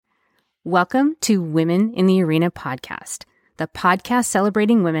Welcome to Women in the Arena podcast, the podcast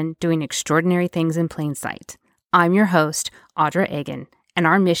celebrating women doing extraordinary things in plain sight. I'm your host, Audra Egan, and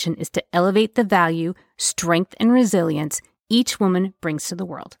our mission is to elevate the value, strength, and resilience each woman brings to the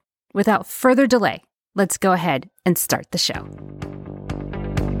world. Without further delay, let's go ahead and start the show.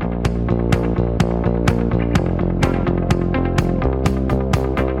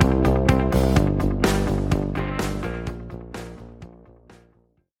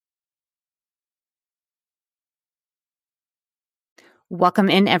 Welcome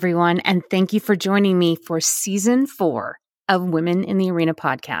in, everyone, and thank you for joining me for Season 4 of Women in the Arena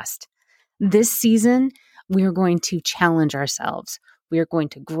podcast. This season, we are going to challenge ourselves. We are going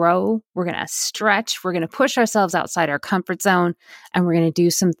to grow. We're going to stretch. We're going to push ourselves outside our comfort zone, and we're going to do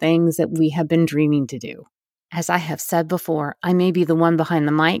some things that we have been dreaming to do. As I have said before, I may be the one behind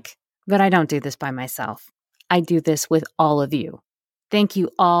the mic, but I don't do this by myself. I do this with all of you. Thank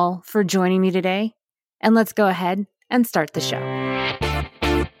you all for joining me today, and let's go ahead and start the show.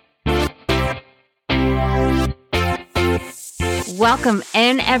 Welcome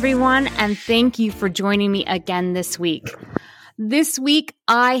in, everyone, and thank you for joining me again this week. This week,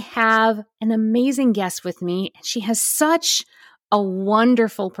 I have an amazing guest with me. She has such a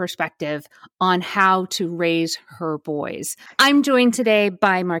wonderful perspective on how to raise her boys. I'm joined today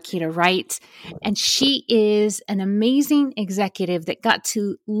by Marquita Wright, and she is an amazing executive that got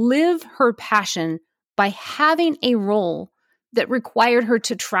to live her passion by having a role that required her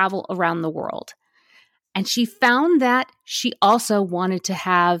to travel around the world. And she found that she also wanted to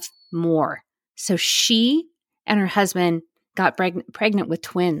have more. So she and her husband got pregnant with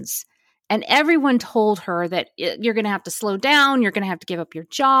twins. And everyone told her that you're going to have to slow down. You're going to have to give up your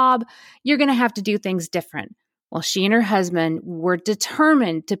job. You're going to have to do things different. Well, she and her husband were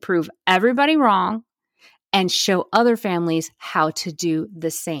determined to prove everybody wrong and show other families how to do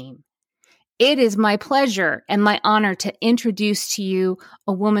the same. It is my pleasure and my honor to introduce to you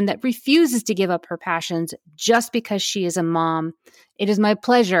a woman that refuses to give up her passions just because she is a mom. It is my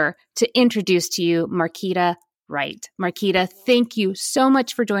pleasure to introduce to you Marquita Wright. Marquita, thank you so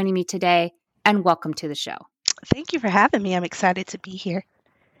much for joining me today, and welcome to the show. Thank you for having me. I'm excited to be here.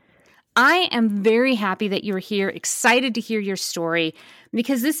 I am very happy that you're here, excited to hear your story,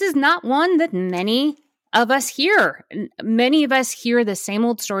 because this is not one that many of us hear. Many of us hear the same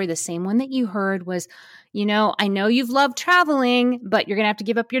old story. The same one that you heard was, I know you've loved traveling, but you're going to have to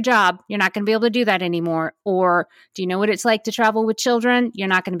give up your job. You're not going to be able to do that anymore. Or do you know what it's like to travel with children? You're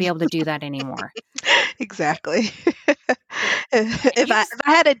not going to be able to do that anymore. Exactly. If I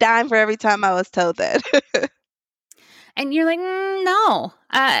had a dime for every time I was told that. And you're like, no.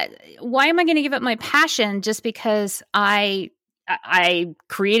 Why am I going to give up my passion just because I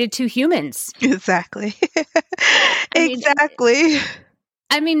created two humans? Exactly. Exactly.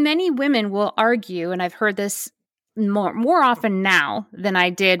 Many women will argue, and I've heard this more often now than I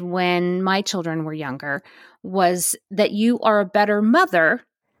did when my children were younger, was that you are a better mother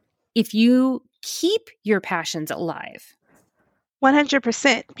if you keep your passions alive.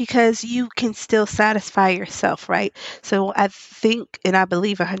 100%, because you can still satisfy yourself, right? So I think, and I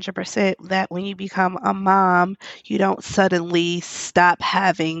believe 100% that when you become a mom, you don't suddenly stop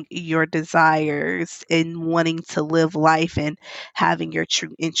having your desires and wanting to live life and having your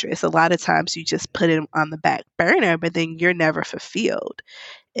true interests. A lot of times you just put it on the back burner, but then you're never fulfilled.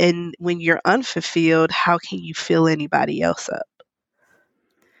 And when you're unfulfilled, how can you fill anybody else up?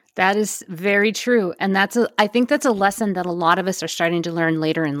 That is very true. And I think that's a lesson that a lot of us are starting to learn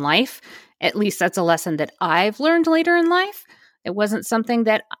later in life. At least that's a lesson that I've learned later in life. It wasn't something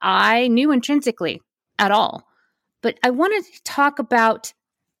that I knew intrinsically at all. But I wanted to talk about,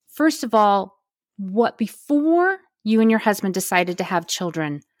 first of all, what before you and your husband decided to have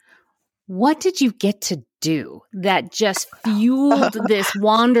children, what did you get to do that just fueled this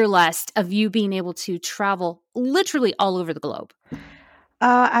wanderlust of you being able to travel literally all over the globe?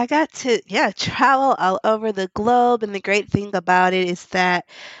 I got to, travel all over the globe. And the great thing about it is that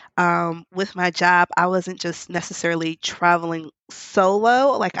with my job, I wasn't just necessarily traveling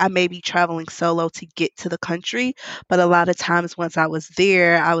solo. Like I may be traveling solo to get to the country, but a lot of times once I was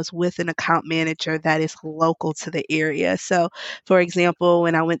there, I was with an account manager that is local to the area. So, for example,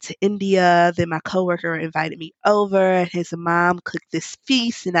 when I went to India, then my coworker invited me over, and his mom cooked this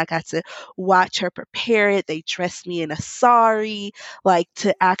feast, and I got to watch her prepare it. They dressed me in a sari, like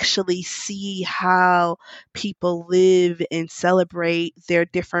to actually see how people live and celebrate their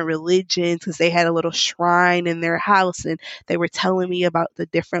different religions, because they had a little shrine in their house and they were telling me about the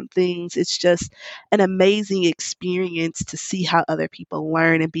different things. It's just an amazing experience to see how other people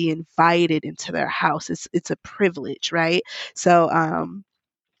learn and be invited into their house. It's a privilege, right? So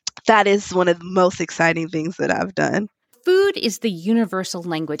That is one of the most exciting things that I've done. Food is the universal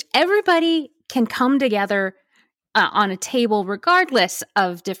language. Everybody can come together on a table, regardless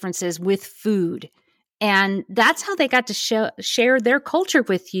of differences, with food. And that's how they got to share their culture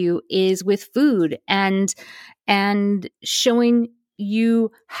with you, is with food and showing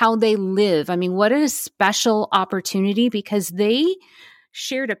you how they live. I mean, what a special opportunity, because they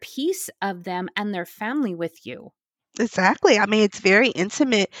shared a piece of them and their family with you. Exactly. I mean, it's very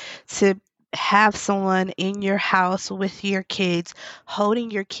intimate to have someone in your house with your kids,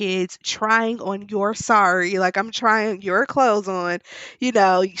 holding your kids, trying on your sari, like I'm trying your clothes on,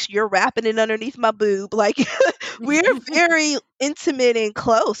 you're wrapping it underneath my boob. Like we're very intimate and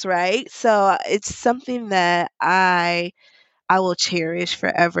close, right? So it's something that I will cherish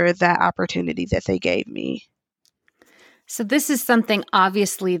forever, that opportunity that they gave me. So this is something,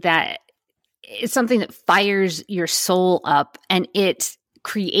 obviously, that it's something that fires your soul up, and it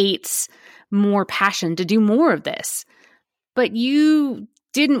creates more passion to do more of this. But you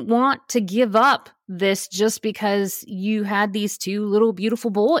didn't want to give up this just because you had these two little beautiful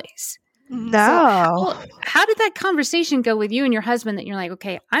boys. So No. how did that conversation go with you and your husband, that you're like,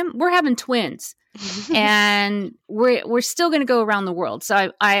 okay, we're having twins and we're still going to go around the world.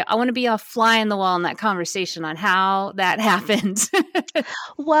 So I want to be a fly in the wall in that conversation on how that happened.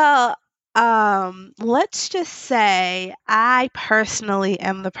 Well, let's just say I personally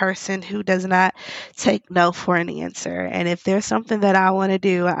am the person who does not take no for an answer. And if there's something that I want to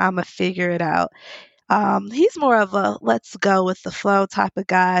do, I'm gonna figure it out. He's more of a let's go with the flow type of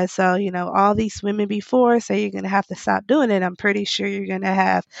guy. So, all these women before say you're gonna have to stop doing it. I'm pretty sure you're gonna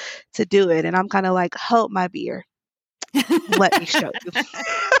have to do it. And I'm kind of like, hold my beer. Let me show you.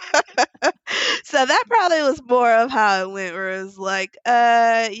 So that probably was more of how it went, where it was like,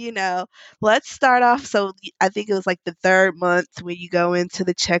 let's start off. So I think it was like the third month when you go into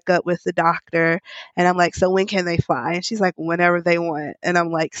the checkup with the doctor. And I'm like, so when can they fly? And she's like, whenever they want. And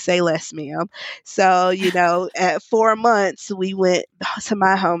I'm like, say less, ma'am. So, at 4 months, we went to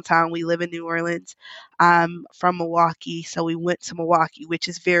my hometown. We live in New Orleans. I'm from Milwaukee. So we went to Milwaukee, which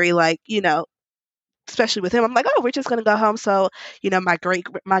is very like, especially with him, I'm like, oh, we're just gonna go home, so my great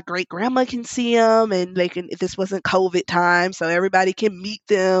grandma can see him, and they can. If this wasn't COVID time, so everybody can meet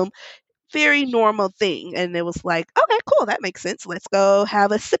them. Very normal thing, and it was like, okay, cool, that makes sense. Let's go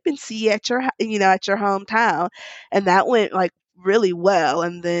have a sip and see at your hometown, and that went like really well.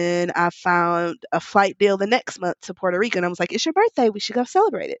 And then I found a flight deal the next month to Puerto Rico, and I was like, it's your birthday, we should go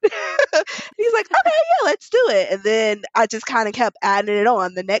celebrate it. He's like, okay, yeah, let's do it. And then I just kind of kept adding it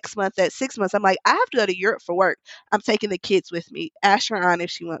on. The next month, at 6 months, I'm like, I have to go to Europe for work. I'm taking the kids with me. Ask her aunt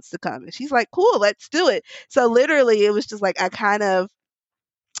if she wants to come. And she's like, cool, let's do it. So literally, it was just like I kind of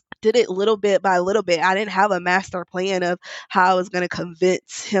did it little bit by little bit. I didn't have a master plan of how I was going to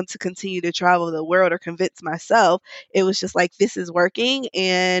convince him to continue to travel the world or convince myself. It was just like, this is working,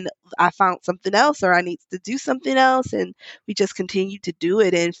 and I found something else, or I need to do something else. And we just continued to do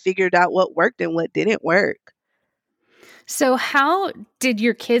it and figured out what worked and what didn't work. So how did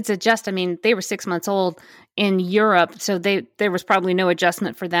your kids adjust? I mean, they were 6 months old in Europe, so there was probably no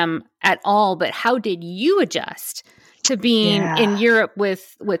adjustment for them at all. But how did you adjust to being in Europe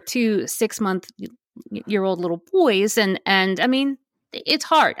with 2 6-month-year-old little boys? And I mean, it's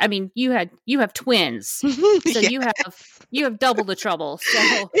hard. I mean, you have twins, so Yes. you have double the trouble.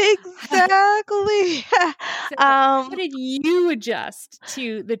 So Exactly. how did you adjust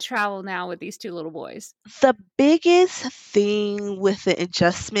to the travel now with these 2 little boys? The biggest thing with the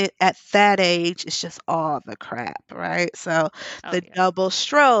adjustment at that age is just all the crap, right? So Oh the yeah. double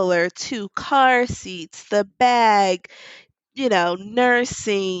stroller, 2 car seats, the bag,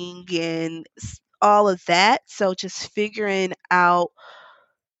 nursing and all of that. So just figuring out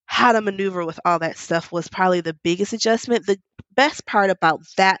how to maneuver with all that stuff was probably the biggest adjustment. The best part about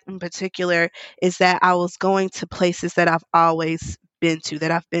that in particular is that I was going to places that I've always been to,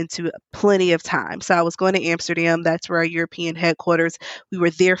 that I've been to plenty of times. So I was going to Amsterdam. That's where our European headquarters. We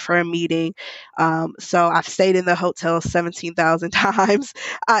were there for a meeting. So I've stayed in the hotel 17,000 times.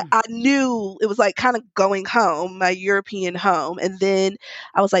 I knew it was like kind of going home, my European home. And then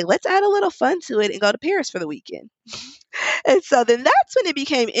I was like, let's add a little fun to it and go to Paris for the weekend. And so then that's when it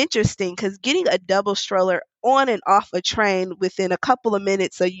became interesting, because getting a double stroller on and off a train within a couple of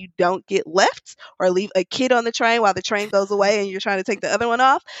minutes so you don't get left or leave a kid on the train while the train goes away and you're trying to take the other one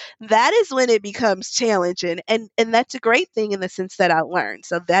off, that is when it becomes challenging. And that's a great thing in the sense that I learned.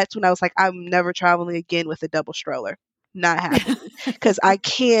 So that's when I was like, I'm never traveling again with a double stroller. not happening because I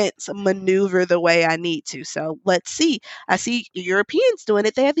can't maneuver the way I need to. So let's see. I see Europeans doing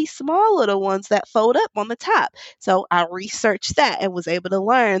it. They have these small little ones that fold up on the top. So I researched that and was able to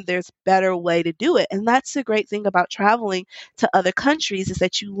learn there's a better way to do it. And that's the great thing about traveling to other countries is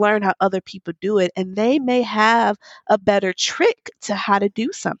that you learn how other people do it and they may have a better trick to how to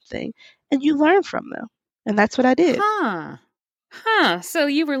do something and you learn from them. And that's what I did. Huh. Huh. So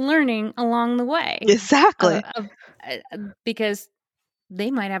you were learning along the way. Exactly. Because they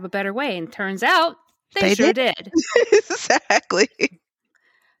might have a better way. And turns out They sure did. Exactly.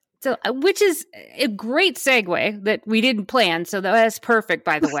 So, which is a great segue that we didn't plan. So that's perfect,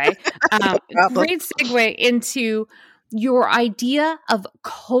 by the way. Great segue into your idea of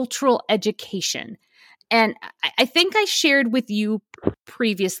cultural education. And I think I shared with you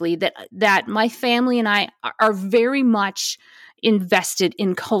previously that my family and I are very much invested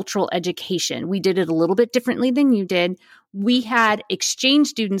in cultural education. We did it a little bit differently than you did. We had exchange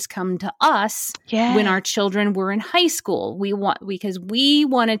students come to us when our children were in high school. Because we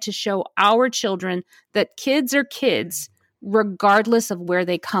wanted to show our children that kids are kids regardless of where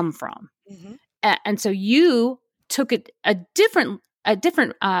they come from. Mm-hmm. And so you took it a different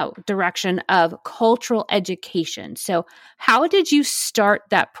direction of cultural education. So how did you start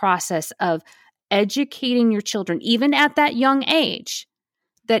that process of educating your children, even at that young age,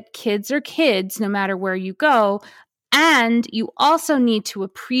 that kids are kids no matter where you go, and you also need to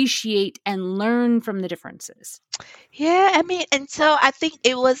appreciate and learn from the differences? Yeah, I mean, and so I think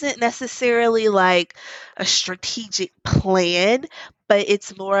it wasn't necessarily like a strategic plan, but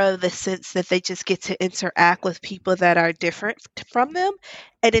it's more of the sense that they just get to interact with people that are different from them,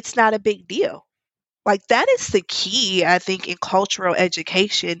 and it's not a big deal. Like that is the key, I think, in cultural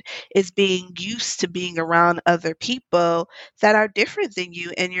education is being used to being around other people that are different than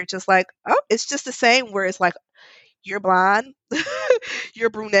you. And you're just like, oh, it's just the same where it's like, you're blonde,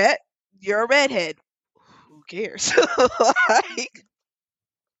 you're brunette, you're a redhead. Who cares? Like,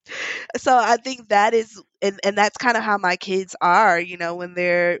 so I think that is, and that's kind of how my kids are, you know, when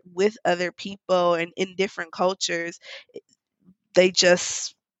they're with other people and in different cultures, they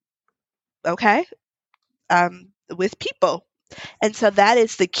just, okay, with people. And so that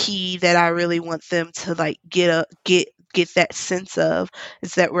is the key that I really want them to like get that sense of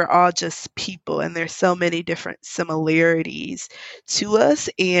is that we're all just people and there's so many different similarities to us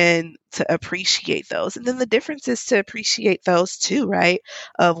and to appreciate those. And then the difference is to appreciate those too, right?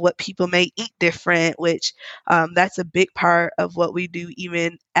 Of what people may eat different, which that's a big part of what we do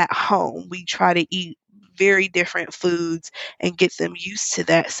even at home. We try to eat very different foods and get them used to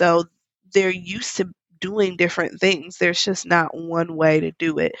that. So they're used to doing different things. There's just not one way to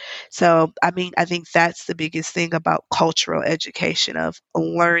do it. So, I mean, I think that's the biggest thing about cultural education of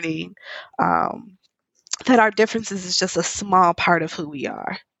learning that our differences is just a small part of who we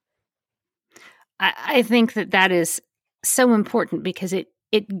are. I think that is so important because it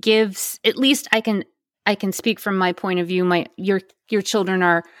gives, at least I can speak from my point of view. Your children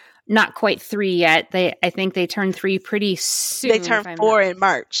are not quite 3 yet. I think they turn 3 pretty soon. They turn 4 in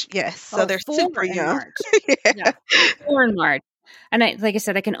March. Yes. So they're super young. Yeah. 4 in March. And like I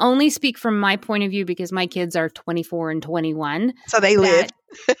said, I can only speak from my point of view because my kids are 24 and 21. So they lived.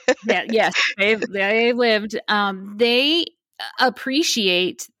 Yes, they lived. They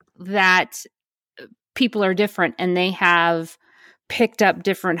appreciate that people are different and they have picked up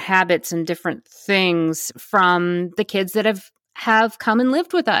different habits and different things from the kids that have come and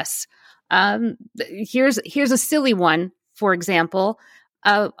lived with us. Here's a silly one, for example.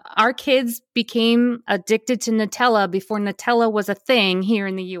 Our kids became addicted to Nutella before Nutella was a thing here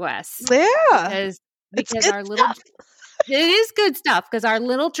in the U.S. Yeah, because our little it is good stuff because our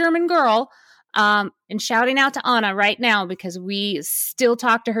little German girl, and shouting out to Anna right now because we still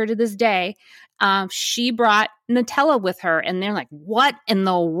talk to her to this day. She brought Nutella with her, and they're like, "What in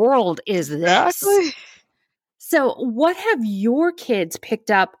the world is this?" Exactly. So, what have your kids picked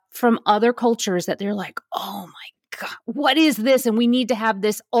up from other cultures that they're like, "Oh my God, what is this?" And we need to have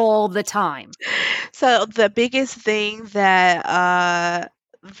this all the time. So the biggest thing that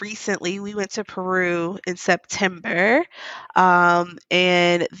recently we went to Peru in September,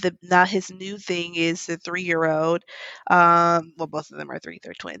 and now his new thing is the 3-year-old. Well, both of them are 3;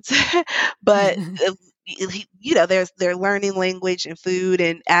 they're twins, but. They're learning language and food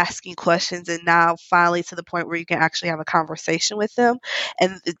and asking questions, and now finally to the point where you can actually have a conversation with them.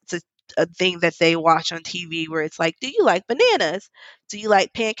 And it's a thing that they watch on TV where it's like, do you like bananas? Do you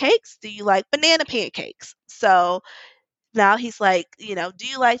like pancakes? Do you like banana pancakes? So Now he's like, do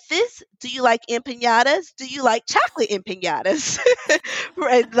you like this? Do you like empanadas? Do you like chocolate empanadas?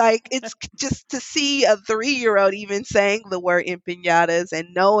 Right? Like just to see a 3-year-old even saying the word empanadas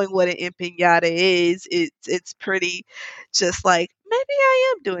and knowing what an empanada is, it's pretty just like maybe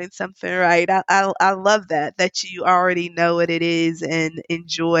I am doing something right. I love that you already know what it is and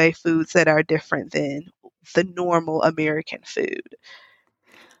enjoy foods that are different than the normal American food.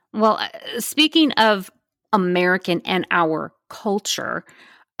 Well, speaking of American and our culture,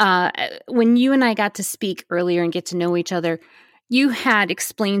 when you and I got to speak earlier and get to know each other, you had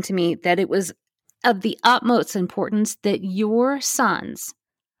explained to me that it was of the utmost importance that your sons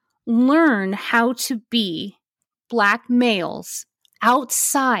learn how to be Black males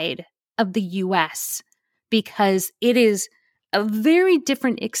outside of the US because it is a very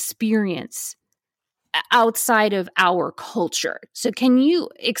different experience outside of our culture. So, can you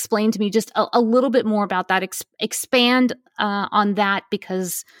explain to me just a little bit more about that? Expand on that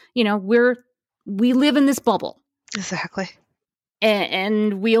because we live in this bubble, Exactly.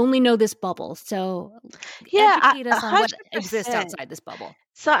 and we only know this bubble. So, Yeah, educate a us on what hundred exists percent. outside this bubble.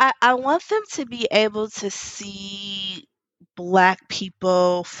 So I want them to be able to see Black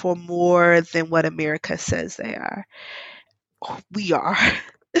people for more than what America says they are. We are.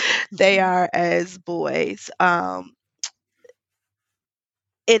 They are as boys. And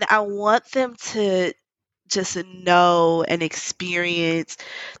I want them to just know and experience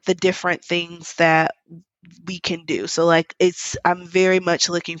the different things that we can do. So like I'm very much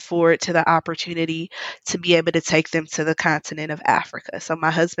looking forward to the opportunity to be able to take them to the continent of Africa. So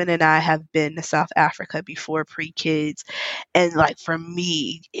my husband and I have been to South Africa before pre-kids, and like for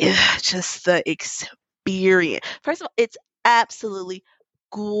me, just the experience. First of all, it's absolutely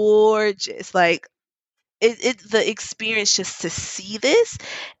gorgeous. Like the experience just to see this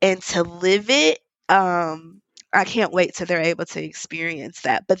and to live it. um I can't wait till they're able to experience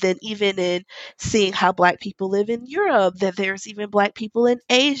that. But then even in seeing how Black people live in Europe, that there's even Black people in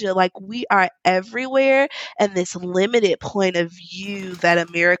Asia, like we are everywhere, and this limited point of view that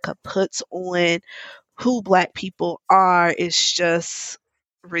America puts on who Black people are is just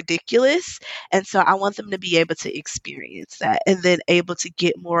ridiculous. And so I want them to be able to experience that and then able to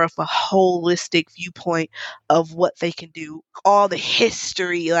get more of a holistic viewpoint of what they can do, all the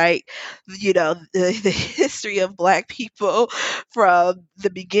history, like, the history of Black people from the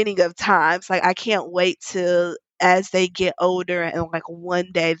beginning of times. Like, I can't wait till as they get older and like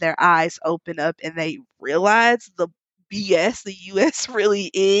one day their eyes open up and they realize the BS the US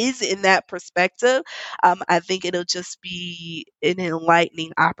really is in that perspective. I think it'll just be an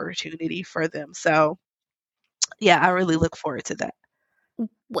enlightening opportunity for them. So, yeah, I really look forward to that.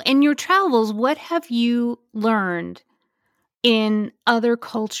 In your travels, what have you learned in other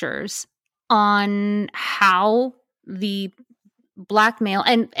cultures on how the Black male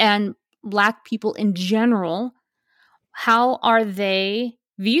and Black people in general, how are they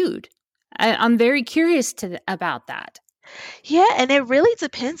viewed? I'm very curious about that. Yeah, and it really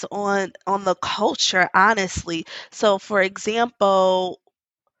depends on the culture, honestly. So, for example,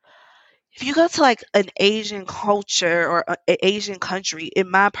 if you go to like an Asian culture or an Asian country,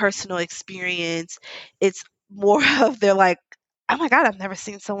 in my personal experience, it's more of they're like, oh my God, I've never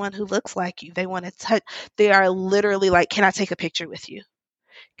seen someone who looks like you. They want to touch, they are literally like, can I take a picture with you?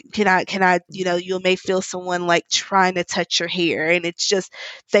 Can I, you may feel someone like trying to touch your hair, and it's just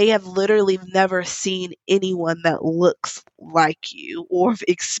they have literally never seen anyone that looks like you or have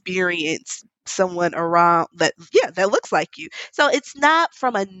experienced someone around that, yeah, that looks like you. So it's not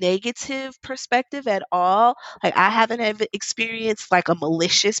from a negative perspective at all. Like, I haven't ever experienced like a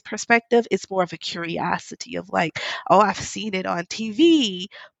malicious perspective. It's more of a curiosity of like, oh, I've seen it on TV,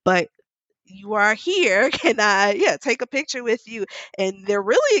 but you are here. Can I, yeah, take a picture with you? And they're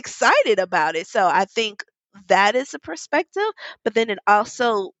really excited about it. So I think that is a perspective. But then it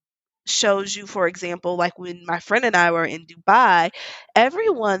also shows you, for example, like when my friend and I were in Dubai,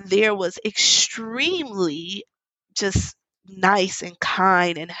 everyone there was extremely just nice and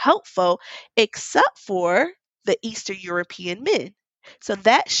kind and helpful, except for the Eastern European men. So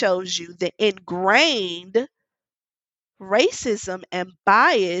that shows you the ingrained racism and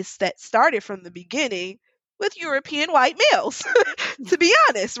bias that started from the beginning with European white males, to be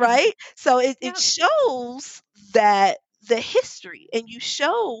honest, right? So it Yep. shows that the history, and you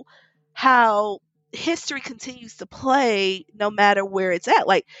show how history continues to play no matter where it's at.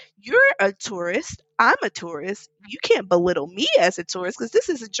 Like, you're a tourist, I'm a tourist. You can't belittle me as a tourist because this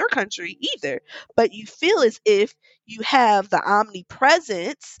isn't your country either. But you feel as if you have the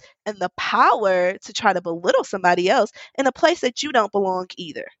omnipresence and the power to try to belittle somebody else in a place that you don't belong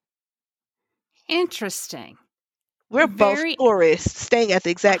either. Interesting. We're both Very, tourists staying at the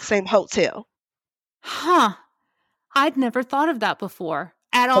exact same hotel. huh. I'd never thought of that before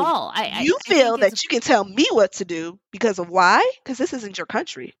at So all. you I think feel it's that you can tell me what to do because of why? Because this isn't your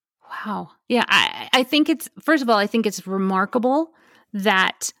country. wow. Yeah, I think it's first of all, I think it's remarkable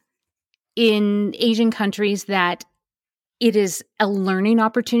that in Asian countries that it is a learning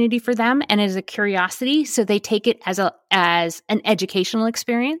opportunity for them and as a curiosity, so they take it as an educational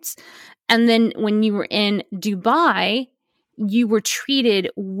experience. And then when you were in Dubai, you were treated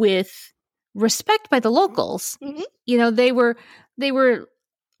with respect by the locals. Hmm. You know, they were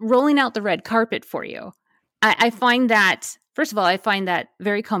rolling out the red carpet for you. I find that first of all, I find that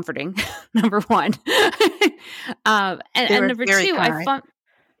very comforting. Number one, They and were number very two, kind.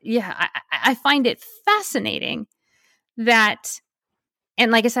 I find it fascinating that,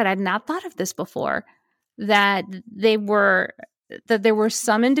 and like I said, I'd not thought of this before, that there were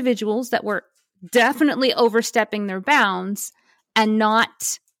some individuals that were definitely overstepping their bounds and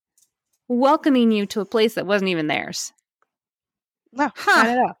not welcoming you to a place that wasn't even theirs. No, not Huh.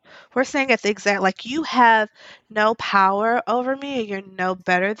 at all. We're saying at the exact, like, you have no power over me and you're no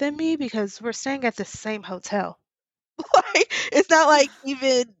better than me because we're staying at the same hotel. Like, it's not like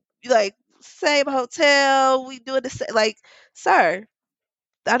even like same hotel, we doing the same, like, sir,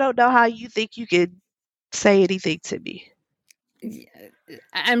 I don't know how you think you could say anything to me. Yeah,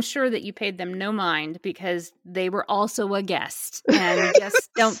 I'm sure that you paid them no mind because they were also a guest, and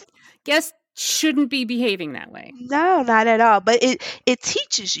guests shouldn't be behaving that way. No, not at all. But it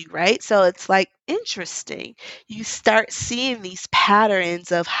teaches you, right? So it's like interesting. You start seeing these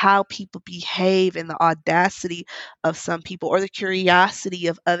patterns of how people behave and the audacity of some people or the curiosity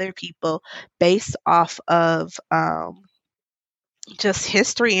of other people based off of just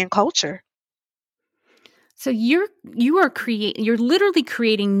history and culture. So you're literally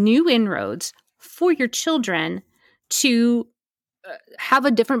creating new inroads for your children to have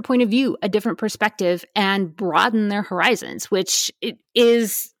a different point of view, a different perspective, and broaden their horizons, which it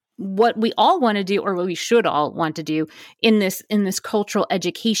is what we all want to do, or what we should all want to do in this cultural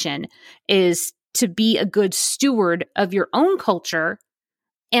education, is to be a good steward of your own culture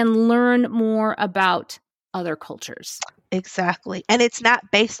and learn more about other cultures. Exactly. And it's not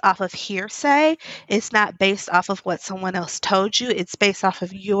based off of hearsay. It's not based off of what someone else told you. It's based off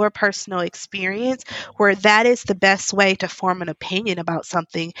of your personal experience, where that is the best way to form an opinion about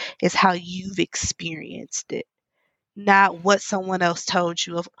something is how you've experienced it, not what someone else told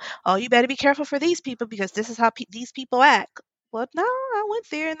you of, oh, you better be careful for these people because this is how these people act. Well, no, I went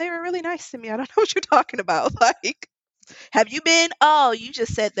there and they were really nice to me. I don't know what you're talking about. Like, have you been? Oh, you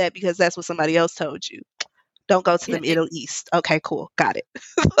just said that because that's what somebody else told you. Don't go to the Yeah, Middle East. Okay, cool. Got it.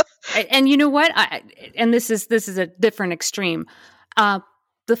 and you know what? And this is a different extreme.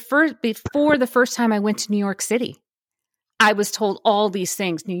 Before the first time I went to New York City, I was told all these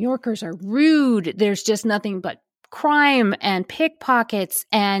things. New Yorkers are rude. There's just nothing but crime and pickpockets,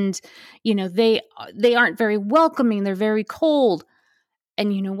 and they aren't very welcoming. They're very cold.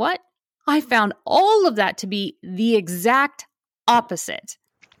 And you know what? I found all of that to be the exact opposite.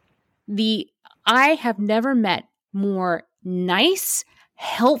 I have never met more nice,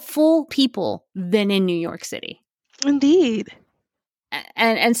 helpful people than in New York City. Indeed.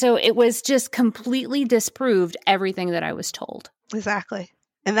 And so it was just completely disproved everything that I was told. Exactly.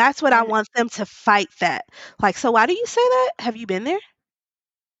 And that's what I And want them to fight that. Like, so why do you say that? Have you been there?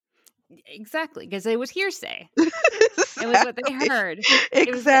 exactly, because it was hearsay. It was what they Exactly. heard. It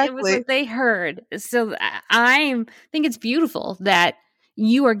was Exactly. what they heard. So I think it's beautiful that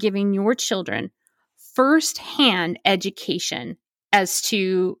you are giving your children firsthand education as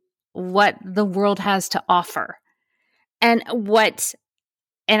to what the world has to offer. And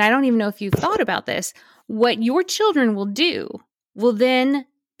I don't even know if you've thought about this, what your children will do will then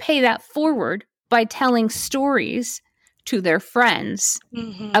pay that forward by telling stories to their friends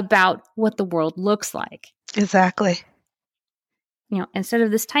Hmm. about what the world looks like. Exactly. Instead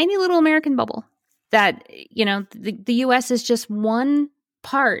of this tiny little American bubble that, the US is just one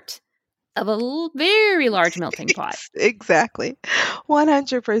part of a very large melting pot. Exactly.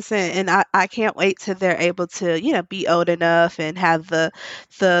 100%. And I can't wait till they're able to, be old enough and have the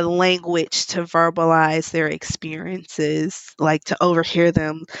language to verbalize their experiences, like to overhear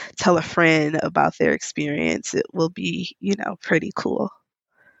them tell a friend about their experience. It will be, pretty cool.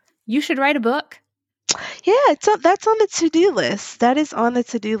 You should write a book. Yeah, that's on the to-do list. That is on the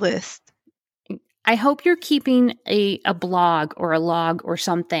to-do list. I hope you're keeping a blog or a log or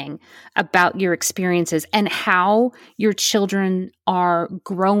something about your experiences and how your children are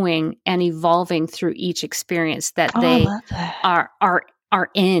growing and evolving through each experience that Oh, I they love that. are are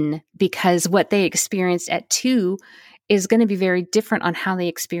in, because what they experienced at 2 is going to be very different on how they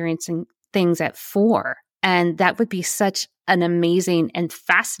experiencing things at 4. And that would be such an amazing and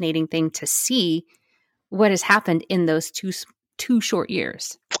fascinating thing to see what has happened in those two short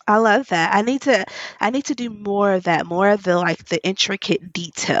years. I love that. I need to do more of that, more of the like the intricate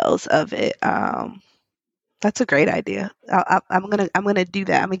details of it. That's a great idea. I'm gonna do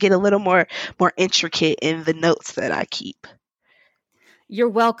that. I'm gonna get a little more intricate in the notes that I keep. You're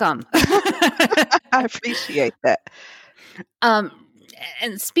welcome. I appreciate that. um,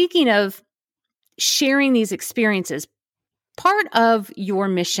 and speaking of sharing these experiences, part of your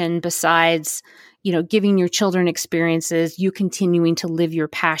mission, besides, giving your children experiences, you continuing to live your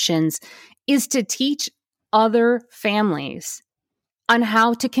passions, is to teach other families on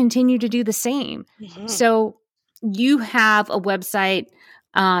how to continue to do the same. Mhm. So you have a website,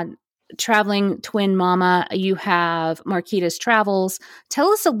 Traveling Twin Mama. You have Marquita's Travels. Tell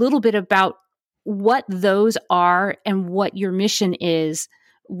us a little bit about what those are and what your mission is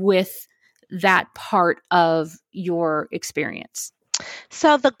with that part of your experience.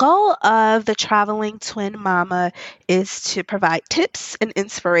 So the goal of the Traveling Twin Mama is to provide tips and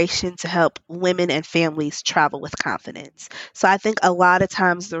inspiration to help women and families travel with confidence. So I think a lot of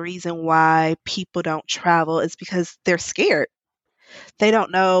times the reason why people don't travel is because they're scared. They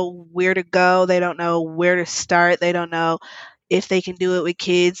don't know where to go. They don't know where to start. They don't know if they can do it with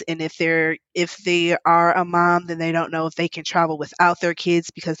kids, and if they are a mom, then they don't know if they can travel without their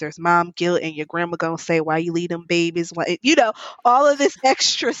kids because there's mom guilt, and your grandma gonna say, "Why you leave them babies?" Why, all of this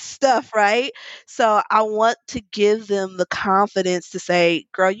extra stuff, right? So I want to give them the confidence to say,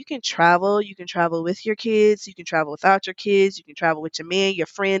 "Girl, you can travel. You can travel with your kids. You can travel without your kids. You can travel with your man, your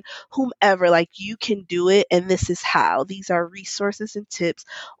friend, whomever. Like you can do it, and this is how. These are resources and tips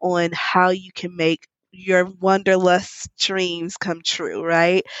on how you can make your wanderlust dreams come true,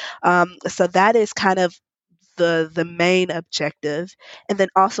 right? So that is kind of the main objective, and then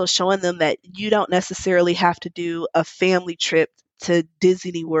also showing them that you don't necessarily have to do a family trip to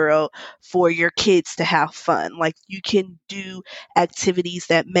Disney World for your kids to have fun. Like you can do activities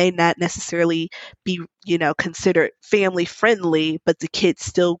that may not necessarily be, considered family friendly, but the kids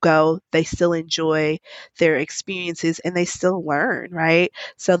still go, they still enjoy their experiences, and they still learn, right?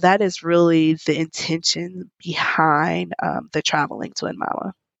 So that is really the intention behind the Traveling Twin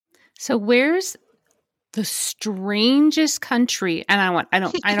Mama. So where's the strangest country? And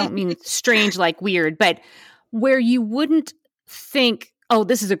I don't mean strange like weird, but where you wouldn't think, oh,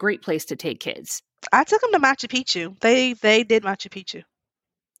 this is a great place to take kids. I took them to Machu Picchu. They did Machu Picchu.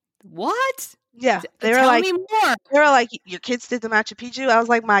 What? Yeah, Tell me more. they were like, your kids did the Machu Picchu. I was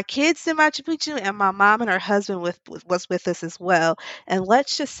like, my kids did Machu Picchu, and my mom and her husband was with us as well. And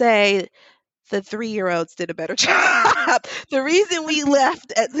let's just say the 3-year-olds did a better job. The reason we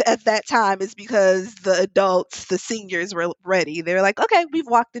left at that time is because the adults, the seniors, were ready. They were like, okay, we've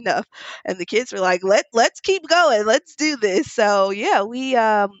walked enough, and the kids were like, let's keep going, let's do this. So yeah, we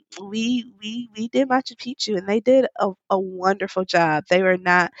did Machu Picchu, and they did a wonderful job. They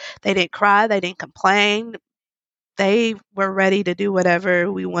didn't cry, they didn't complain. They were ready to do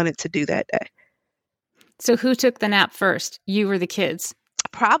whatever we wanted to do that day. So who took the nap first? You or the kids?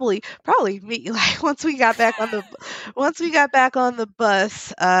 Probably me. Like once we got back on the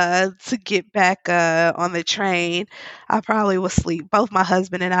bus to get back on the train, I probably was asleep. Both my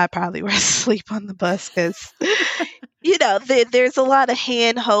husband and I probably were asleep on the bus because there's a lot of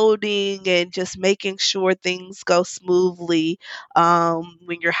hand holding and just making sure things go smoothly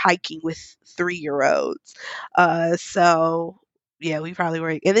when you're hiking with 3-year-olds. So yeah, we probably were.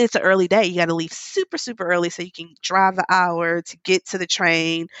 And it's an early day. You got to leave super, super early so you can drive the hour to get to the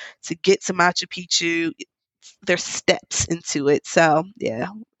train, to get to Machu Picchu. There's steps into it. So, yeah,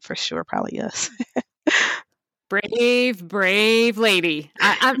 for sure, probably us. Brave lady.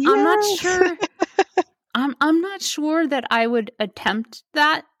 I'm not Yes. sure. I'm not sure that I would attempt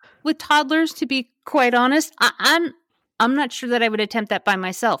that with toddlers. To be quite honest, I'm not sure that I would attempt that by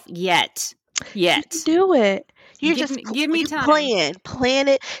myself yet. You can do it. Give me You time. plan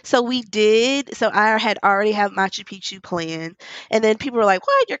it. So we did. So I had already have Machu Picchu planned, and then people were like,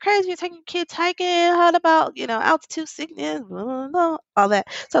 "What? You're crazy! You're taking kids hiking? How about altitude sickness? Blah, blah, blah," all that.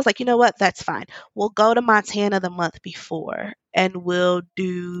 So I was like, you know what? That's fine. We'll go to Montana the month before, and we'll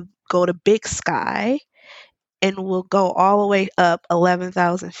go to Big Sky, and we'll go all the way up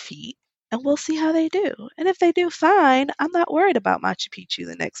 11,000 feet. And we'll see how they do. And if they do fine, I'm not worried about Machu Picchu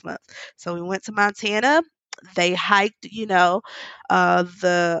the next month. So we went to Montana. They hiked, the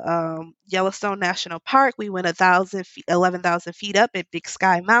Yellowstone National Park. We went 1,000 feet, 11,000 feet up at Big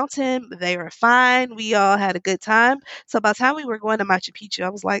Sky Mountain. They were fine. We all had a good time. So by the time we were going to Machu Picchu, I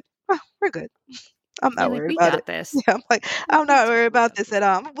was like, oh, we're good. I'm not You're like, worried we about it. got this. Yeah, I'm like, I'm We not worried totally about got this at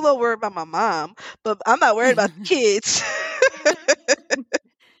all. I'm a little worried about my mom, but I'm not worried about the kids.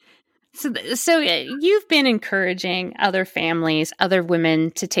 So you've been encouraging other families, other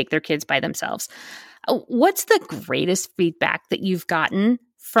women to take their kids by themselves. What's the greatest feedback that you've gotten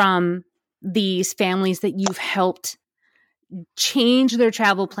from these families that you've helped change their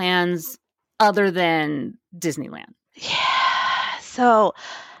travel plans other than Disneyland? Yeah. So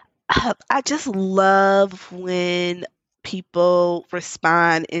I just love when people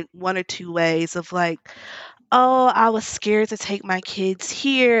respond in one or two ways of like, oh, I was scared to take my kids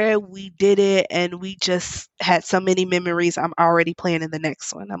here. We did it and we just had so many memories. I'm already planning the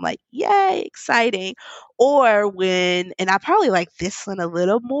next one. I'm like, yay, exciting. Or when, and I probably like this one a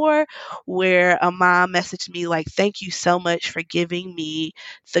little more, where a mom messaged me like, thank you so much for giving me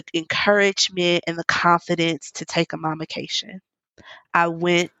the encouragement and the confidence to take a mommacation. I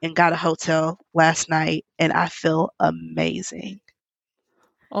went and got a hotel last night and I feel amazing.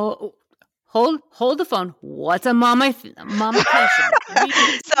 Oh, hold the phone. What's a mommacation?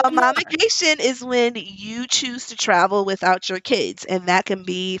 So a mommacation is when you choose to travel without your kids. And that can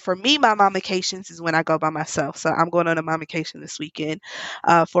be, for me, my mommacations is when I go by myself. So I'm going on a mommacation this weekend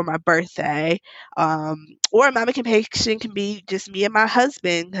for my birthday. Or a mommacation can be just me and my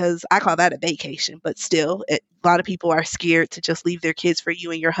husband, because I call that a vacation. But still, a lot of people are scared to just leave their kids for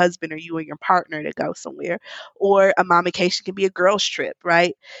you and your husband or you and your partner to go somewhere. Or a mommacation can be a girls' trip,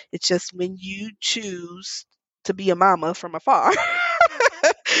 right? It's just when you choose to be a mama from afar.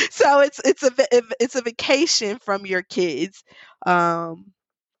 So it's a vacation from your kids. Um,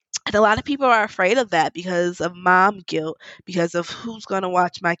 and a lot of people are afraid of that because of mom guilt, because of who's going to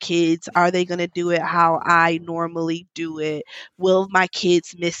watch my kids. Are they going to do it how I normally do it? Will my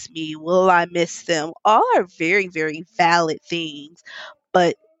kids miss me? Will I miss them? All are very, very valid things.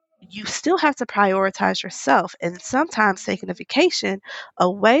 But you still have to prioritize yourself. And sometimes taking a vacation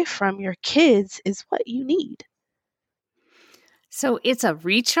away from your kids is what you need. So it's a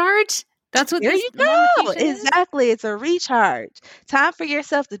recharge? That's what There this you go. mommacation is? Exactly. It's a recharge. Time for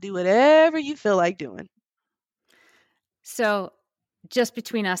yourself to do whatever you feel like doing. So just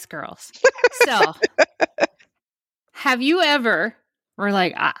between us girls. So have you ever, or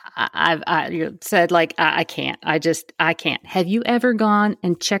like, you said like, I can't, I can't. Have you ever gone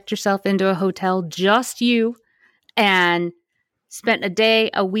and checked yourself into a hotel, just you, and spent a day,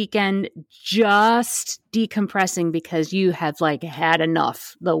 a weekend just decompressing because you have like had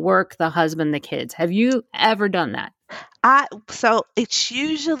enough, the work, the husband, the kids? Have you ever done that? So it's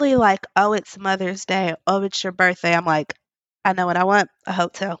usually like, oh, it's Mother's Day, oh, it's your birthday. I'm like, I know what I want, a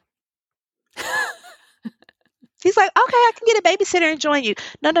hotel. He's like, okay, I can get a babysitter and join you.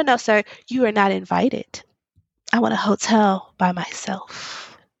 No, no, no, sir. You are not invited. I want a hotel by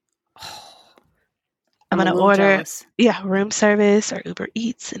myself. I'm I'm a going to little order, jealous. room service or Uber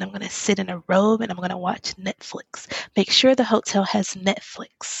Eats, and I'm going to sit in a robe and I'm going to watch Netflix. Make sure the hotel has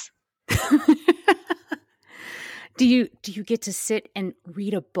Netflix. Do you get to sit and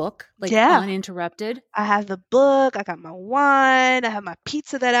read a book like Yeah. uninterrupted? I have the book, I got my wine, I have my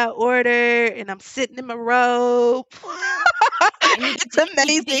pizza that I ordered, and I'm sitting in my robe. It's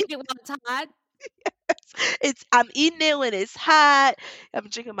amazing. You eat it while it's hot? I'm eating it when it's hot. I'm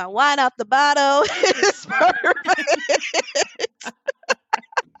drinking my wine out the bottle. It's perfect.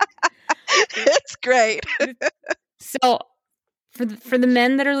 It's great. So for the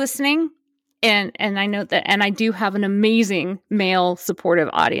men that are listening, and I know that, and I do have an amazing male supportive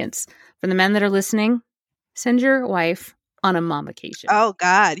audience. For the men that are listening, send your wife on a mommacation. Oh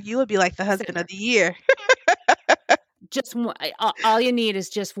God, you would be like the husband of the year. Just one, all you need is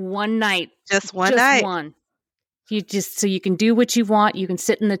just one night. Just one night. One. You just, so you can do what you want. You can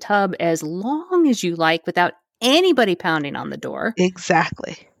sit in the tub as long as you like without anybody pounding on the door.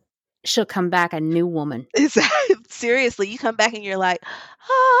 Exactly. She'll come back a new woman. Seriously, you come back and you're like,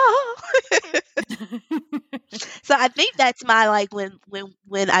 oh. So I think that's my, like,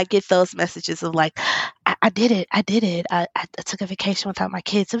 when I get those messages of like, I did it. I took a vacation without my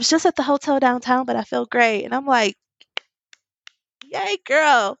kids. It was just at the hotel downtown, but I feel great. And I'm like, yay,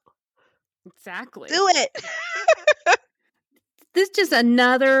 girl. Exactly. Do it. This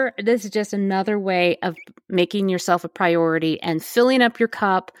is just another way of making yourself a priority and filling up your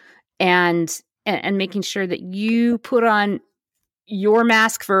cup and making sure that you put on your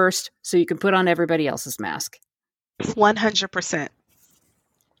mask first so you can put on everybody else's mask. 100%.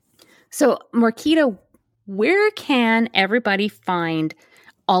 So, Marquita, where can everybody find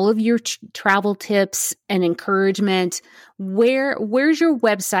all of your travel tips and encouragement? Where's your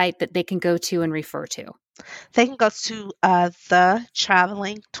website that they can go to and refer to? They can go to the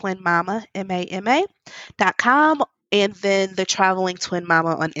Traveling Twin Mama, MAMA.com, and then the Traveling Twin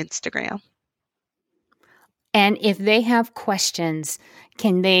Mama on Instagram. And if they have questions,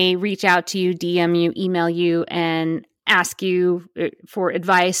 can they reach out to you, DM you, email you, and ask you for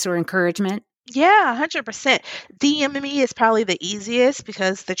advice or encouragement? Yeah, 100%. DM me is probably the easiest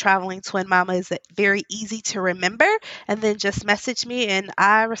because the Traveling Twin Mama is very easy to remember. And then just message me and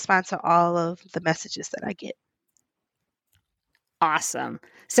I respond to all of the messages that I get. Awesome.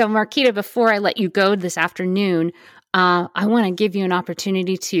 So Marquita, before I let you go this afternoon, I want to give you an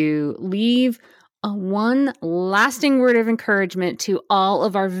opportunity to leave one lasting word of encouragement to all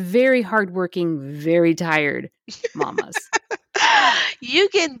of our very hardworking, very tired mamas. You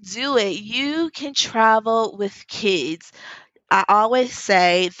can do it. You can travel with kids. I always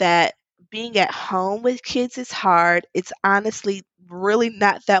say that being at home with kids is hard. It's honestly really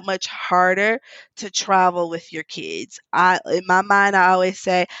not that much harder to travel with your kids. In my mind, I always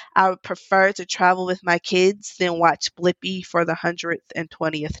say I would prefer to travel with my kids than watch Blippi for the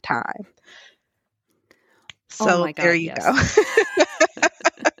 120th time. So my God, there you go.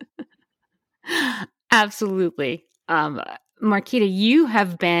 Absolutely. Marquita, you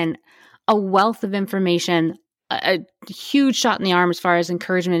have been a wealth of information, a huge shot in the arm as far as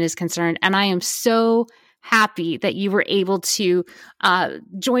encouragement is concerned. And I am so happy that you were able to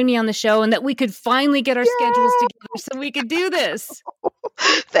join me on the show and that we could finally get our schedules together so we could do this.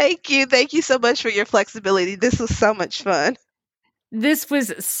 Thank you. Thank you so much for your flexibility. This was so much fun. This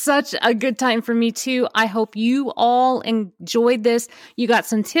was such a good time for me too. I hope you all enjoyed this. You got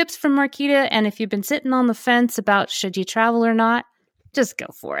some tips from Marquita, and if you've been sitting on the fence about should you travel or not, just go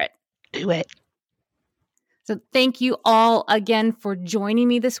for it. Do it. So thank you all again for joining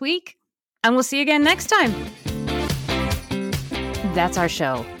me this week, and we'll see you again next time. That's our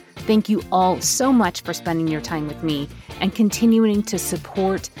show. Thank you all so much for spending your time with me and continuing to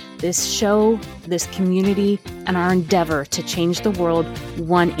support this show, this community, and our endeavor to change the world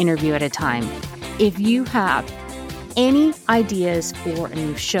one interview at a time. If you have any ideas for a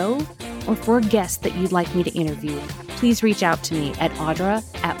new show or for a guest that you'd like me to interview, please reach out to me at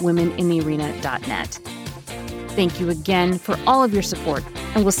audra@womeninthearena.net. Thank you again for all of your support,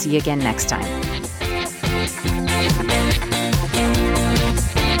 and we'll see you again next time.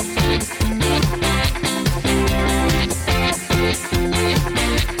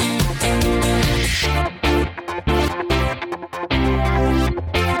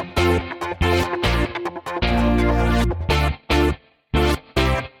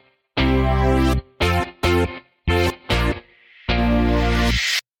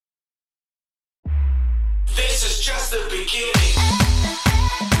 This is just the beginning.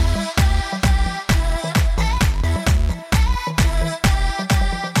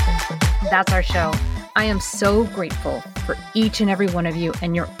 That's our show. I am so grateful for each and every one of you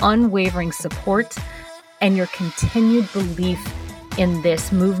and your unwavering support and your continued belief in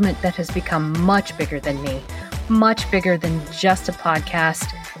this movement that has become much bigger than me, much bigger than just a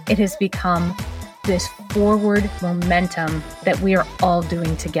podcast. It has become this forward momentum that we are all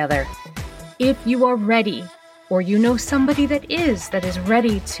doing together. If you are ready, or you know somebody that is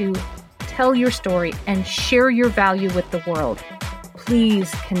ready to tell your story and share your value with the world,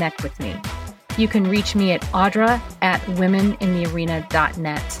 please connect with me. You can reach me at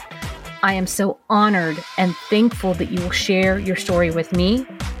audra@womeninthearena.net. I am so honored and thankful that you will share your story with me,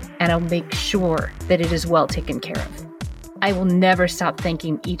 and I'll make sure that it is well taken care of. I will never stop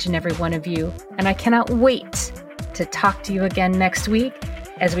thanking each and every one of you, and I cannot wait to talk to you again next week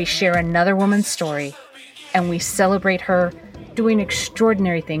as we share another woman's story and we celebrate her doing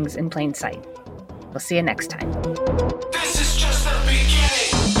extraordinary things in plain sight. We'll see you next time.